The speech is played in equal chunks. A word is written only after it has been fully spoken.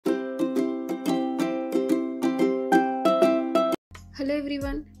Hello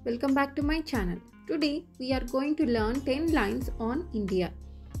everyone, welcome back to my channel. Today we are going to learn 10 lines on India.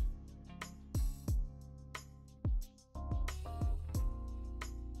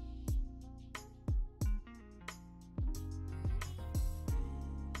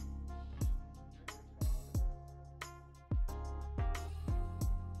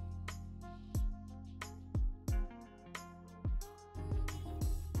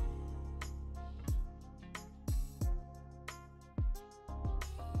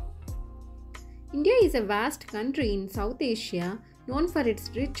 India is a vast country in South Asia known for its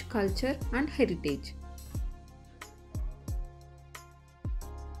rich culture and heritage.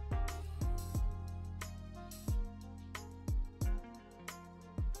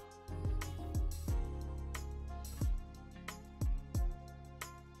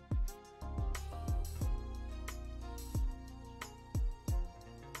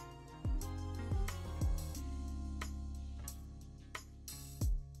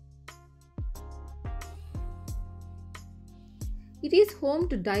 It is home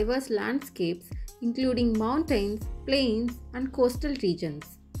to diverse landscapes including mountains, plains, and coastal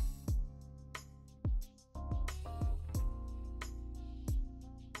regions.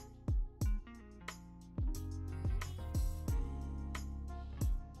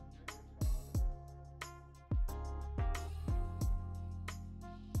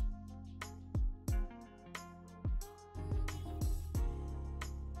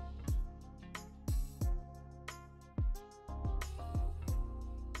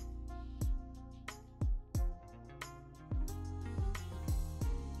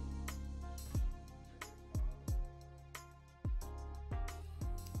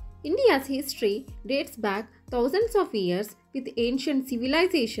 India's history dates back thousands of years with ancient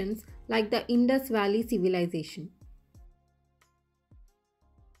civilizations like the Indus Valley Civilization.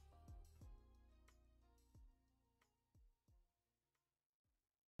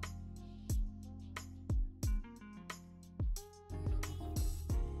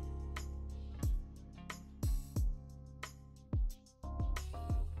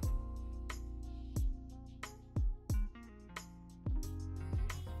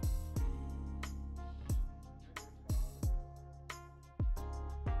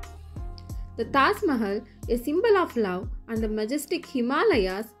 The Taj Mahal, a symbol of love, and the majestic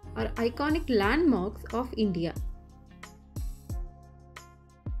Himalayas are iconic landmarks of India.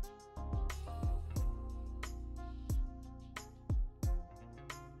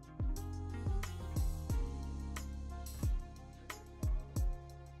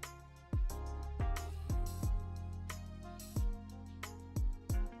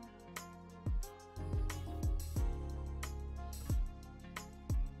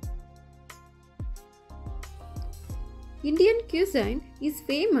 Indian cuisine is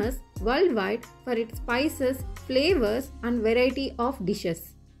famous worldwide for its spices, flavors, and variety of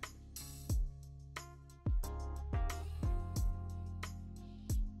dishes.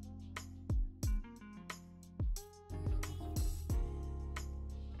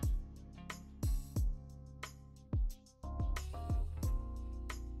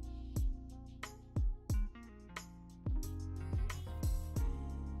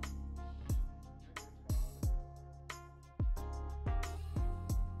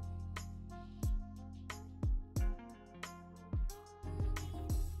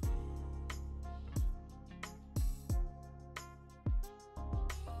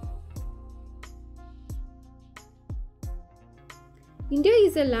 India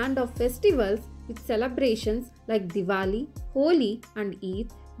is a land of festivals with celebrations like Diwali, Holi, and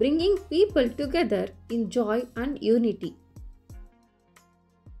Eid, bringing people together in joy and unity.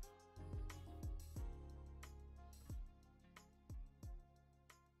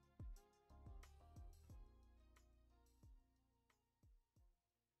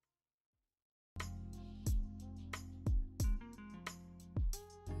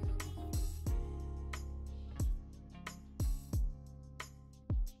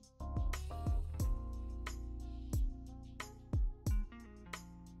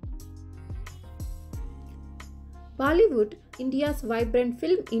 Bollywood, India's vibrant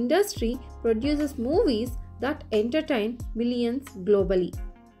film industry, produces movies that entertain millions globally.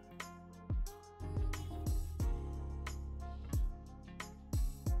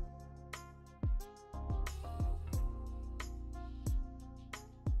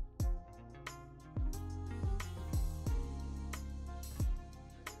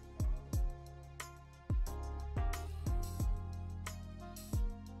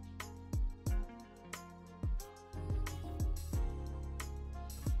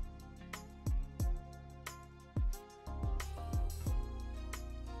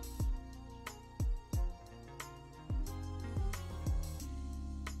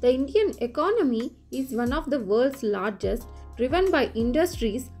 The Indian economy is one of the world's largest, driven by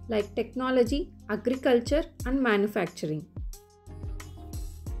industries like technology, agriculture, and manufacturing.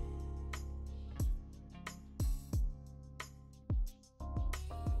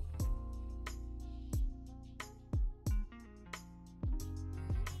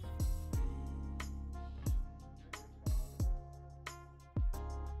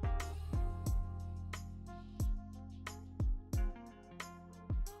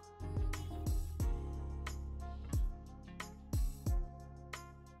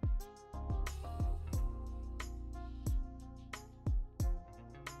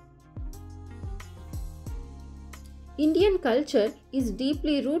 Indian culture is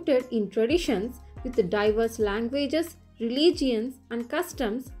deeply rooted in traditions with diverse languages, religions, and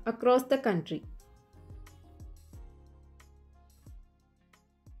customs across the country.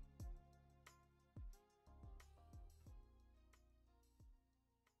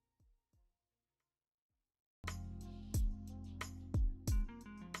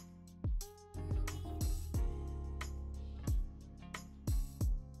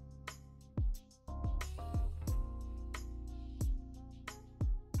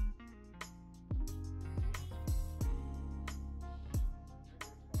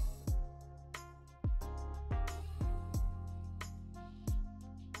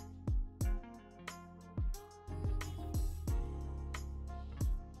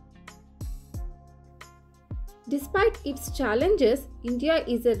 Despite its challenges, India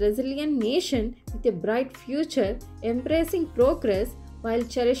is a resilient nation with a bright future, embracing progress while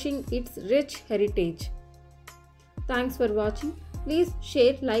cherishing its rich heritage. Thanks for watching. Please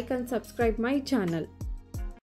share, like and subscribe my channel.